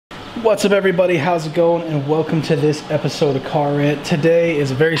What's up everybody, how's it going, and welcome to this episode of Car Rant. Today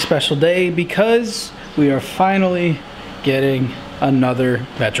is a very special day because we are finally getting another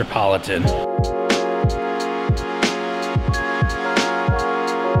Metropolitan.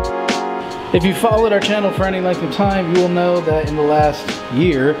 If you followed our channel for any length of time, you will know that in the last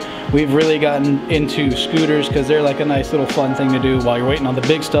year we've really gotten into scooters because they're like a nice little fun thing to do while you're waiting on the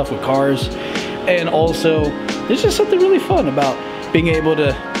big stuff with cars. And also there's just something really fun about being able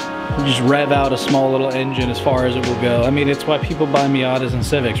to just rev out a small little engine as far as it will go. I mean, it's why people buy Miatas and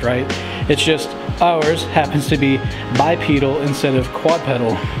Civics, right? It's just ours happens to be bipedal instead of quad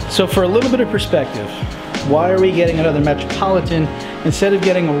pedal. So for a little bit of perspective, why are we getting another Metropolitan instead of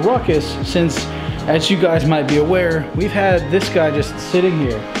getting a Ruckus? Since, as you guys might be aware, we've had this guy just sitting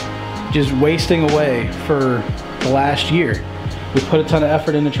here, just wasting away for the last year. We put a ton of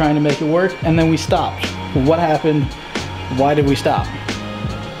effort into trying to make it work, and then we stopped. What happened? Why did we stop?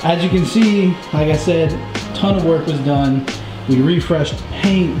 As you can see, like I said, a ton of work was done. We refreshed the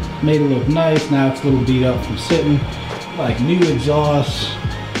paint, made it look nice. Now it's a little beat up from sitting. Like new exhausts.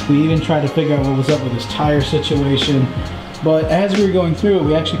 We even tried to figure out what was up with this tire situation. But as we were going through it,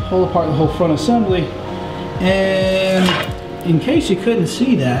 we actually pulled apart the whole front assembly. And in case you couldn't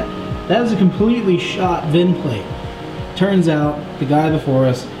see that, that was a completely shot VIN plate. Turns out the guy before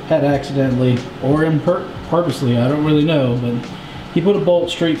us had accidentally, or purposely, I don't really know, but he put a bolt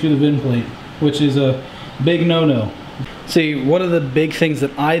straight through the VIN plate, which is a big no-no. See, one of the big things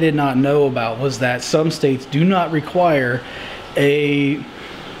that I did not know about was that some states do not require a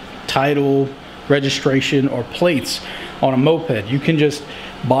title, registration, or plates on a moped. You can just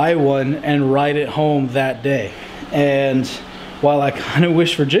buy one and ride it home that day. And while I kind of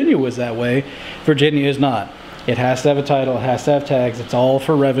wish Virginia was that way, Virginia is not. It has to have a title, it has to have tags, it's all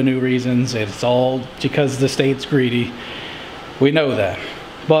for revenue reasons, it's all because the state's greedy. We know that.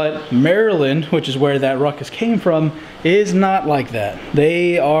 But Maryland, which is where that Ruckus came from, is not like that.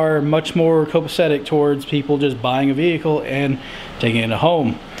 They are much more copacetic towards people just buying a vehicle and taking it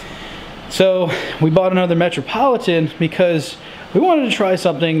home. So we bought another Metropolitan because we wanted to try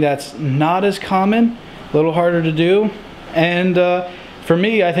something that's not as common, a little harder to do, and for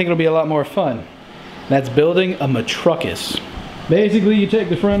me, I think it'll be a lot more fun. That's building a Metruckus. Basically, you take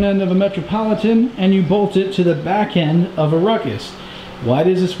the front end of a Metropolitan and you bolt it to the back end of a Ruckus. Why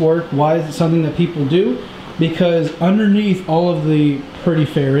does this work? Why is it something that people do? Because underneath all of the pretty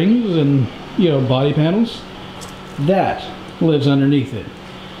fairings and, you know, body panels, that lives underneath it.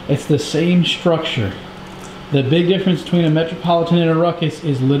 It's the same structure. The big difference between a Metropolitan and a Ruckus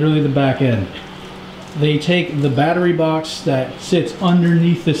is literally the back end. They take the battery box that sits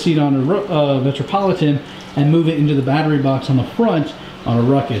underneath the seat on a Metropolitan and move it into the battery box on the front on a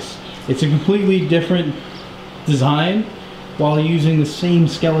Ruckus. It's a completely different design while using the same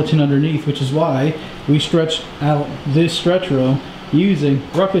skeleton underneath, which is why we stretched out this Stretchro using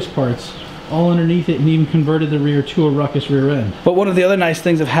Ruckus parts all underneath it and even converted the rear to a Ruckus rear end. But one of the other nice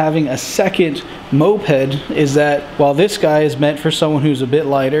things of having a second moped is that while this guy is meant for someone who's a bit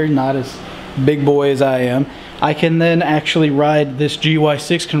lighter, not as big boy as I am, I can then actually ride this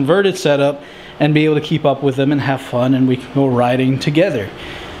GY6 converted setup and be able to keep up with them and have fun, and we can go riding together.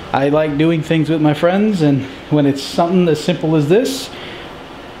 I like doing things with my friends, and when it's something as simple as this,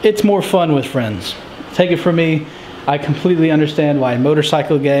 it's more fun with friends. Take it from me, I completely understand why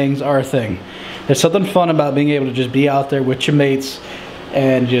motorcycle gangs are a thing. There's something fun about being able to just be out there with your mates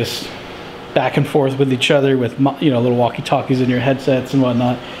and just back and forth with each other with, you know, little walkie-talkies in your headsets and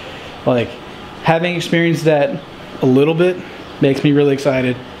whatnot. Like, having experienced that a little bit makes me really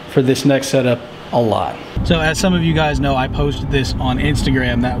excited for this next setup a lot. So as some of you guys know, I posted this on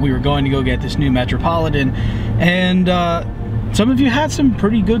Instagram that we were going to go get this new Metropolitan, and some of you had some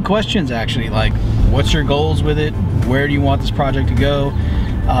pretty good questions actually, like what's your goals with it, where do you want this project to go,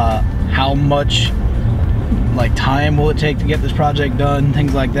 how much like time will it take to get this project done,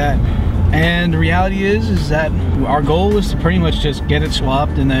 things like that. And the reality is that our goal is to pretty much just get it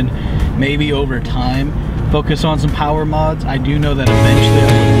swapped, and then maybe over time focus on some power mods. I do know that eventually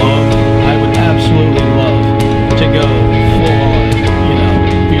I would absolutely love to go full on, you know,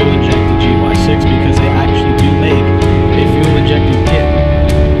 fuel injected GY6, because they actually do make a fuel injected kit.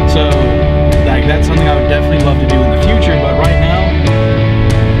 So like, that's something I would definitely love to do in the future, but right now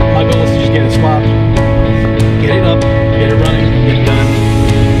my goal is to just get it swapped, get it up, get it running, get it done,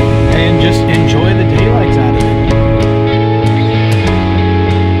 and just enjoy the daylights out of it.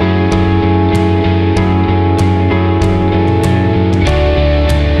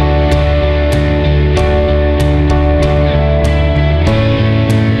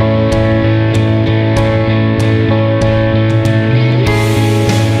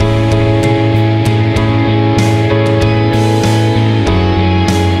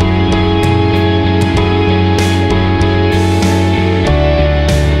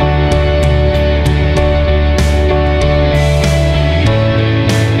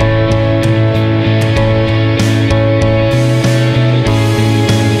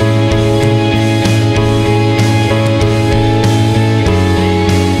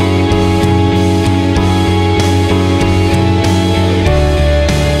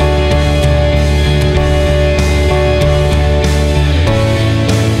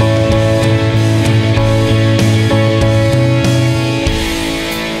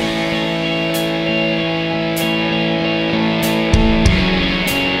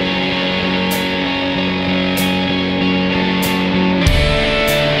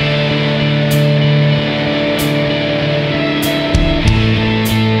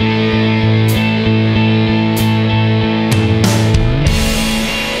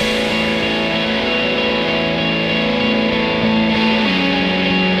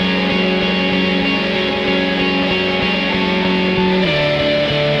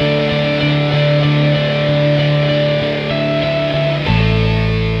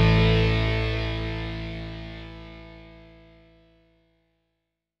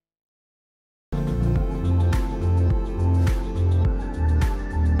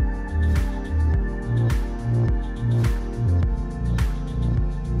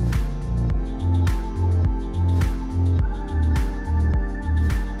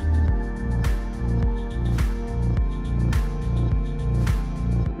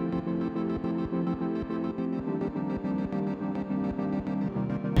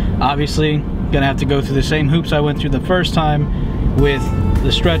 Obviously, gonna have to go through the same hoops I went through the first time with the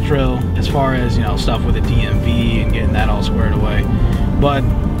Stretchro, as far as, you know, stuff with the DMV and getting that all squared away. But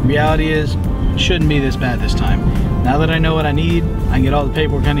reality is, it shouldn't be this bad this time. Now that I know what I need, I can get all the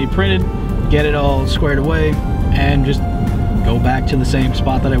paperwork I need printed, get it all squared away, and just go back to the same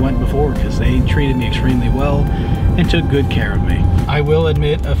spot that I went before, because they treated me extremely well and took good care of me. I will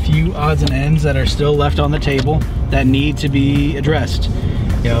admit a few odds and ends that are still left on the table that need to be addressed.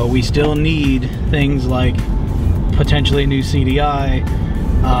 You know, we still need things like potentially a new CDI.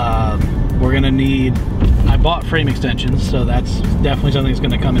 We're gonna need, I bought frame extensions, so that's definitely something that's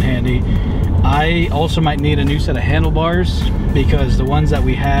gonna come in handy. I also might need a new set of handlebars, because the ones that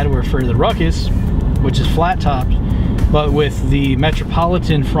we had were for the Ruckus, which is flat topped, but with the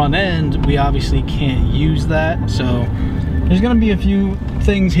Metropolitan front end, we obviously can't use that. So there's gonna be a few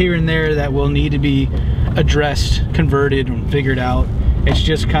things here and there that will need to be addressed, converted, and figured out. It's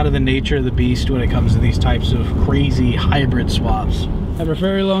just kind of the nature of the beast when it comes to these types of crazy hybrid swaps. Have a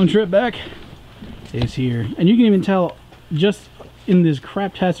very long trip back is here. And you can even tell just in this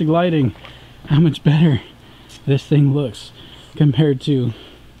craptastic lighting how much better this thing looks compared to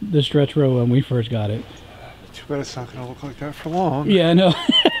the Stretchro when we first got it. Too bad it's not going to look like that for long. Yeah, I know.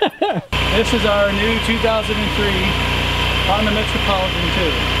 This is our new 2003 Honda Metropolitan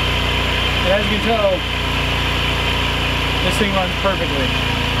II. And as you can tell, this thing runs perfectly.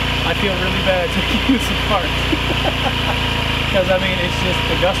 I feel really bad taking this apart. Because I mean, it's just,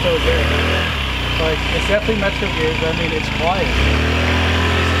 the gusto is there. Like, it's definitely Metro gears, but I mean, it's quiet.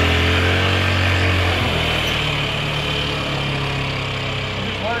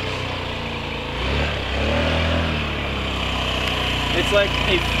 It works. It's like,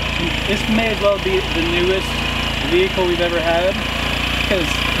 this may as well be the newest vehicle we've ever had, because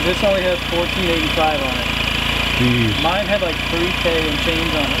this only has 1485 on it. Jeez. Mine had like 3K and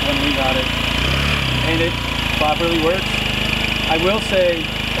change on it when we got it, and it properly works. I will say,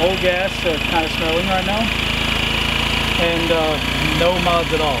 old gas, so it's kind of smelling right now, and no mods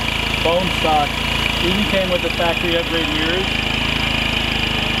at all. Bone stock. Even came with the factory upgrade mirrors.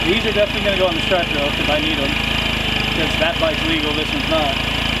 These are definitely going to go on the Stretchro because I need them, because that bike's legal, this one's not.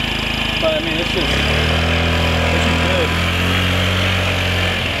 But I mean, it's just, this is good.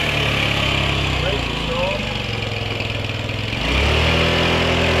 Great control.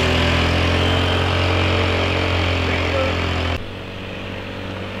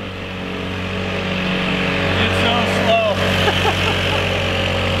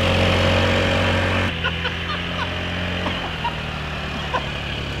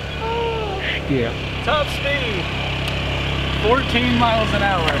 Yeah. Top speed, 14 miles an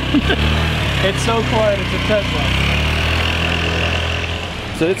hour. It's so quiet, it's a Tesla.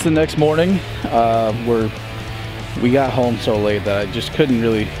 So it's the next morning. We got home so late that I just couldn't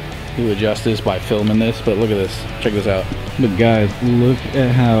really do it justice by filming this, but look at this, check this out. But guys, look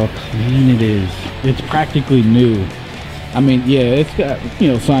at how clean it is. It's practically new. I mean, yeah, it's got, you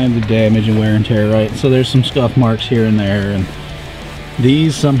know, signs of damage and wear and tear, right? So there's some scuff marks here and there, and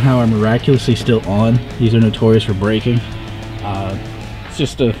these somehow are miraculously still on. These are notorious for breaking.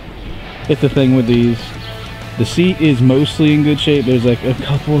 It's a thing with these. The seat is mostly in good shape. There's like a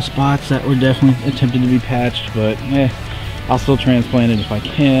couple of spots that were definitely attempted to be patched, but I'll still transplant it if I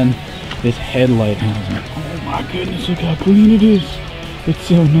can. This headlight housing, oh my goodness, look how clean it is. It's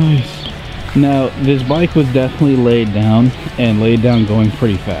so nice. Now, this bike was definitely laid down, and laid down going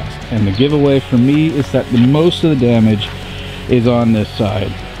pretty fast. And the giveaway for me is that the most of the damage is on this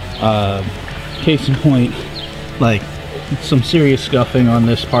side. Case in point, like some serious scuffing on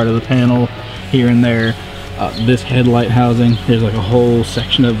this part of the panel here and there. This headlight housing, there's like a whole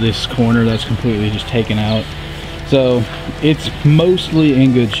section of this corner that's completely just taken out. So it's mostly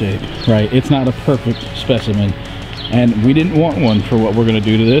in good shape, right? It's not a perfect specimen, and we didn't want one for what we're gonna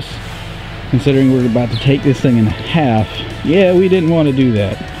do to this. Considering we're about to take this thing in half, yeah, we didn't want to do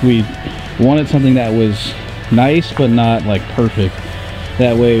that. We wanted something that was nice but not like perfect.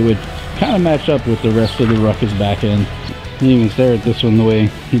 That way it would kind of match up with the rest of the Ruckus back end. You can even stare at this one the way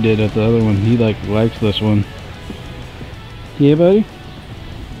he did at the other one. He like likes this one. Yeah, buddy?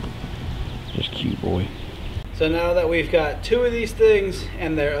 Just cute boy. So now that we've got two of these things,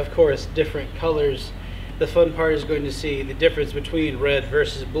 and they're of course different colors, the fun part is going to see the difference between red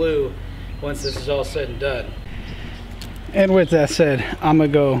versus blue once this is all said and done. And with that said, I'm gonna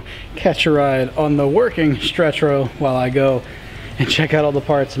go catch a ride on the working Stretchro while I go and check out all the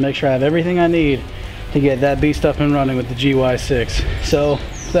parts and make sure I have everything I need to get that beast up and running with the GY6. So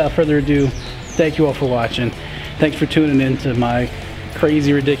without further ado, thank you all for watching. Thanks for tuning in to my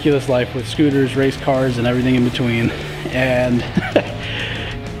crazy, ridiculous life with scooters, race cars, and everything in between. And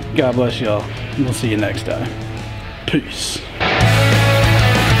God bless y'all. We'll see you next time. Peace.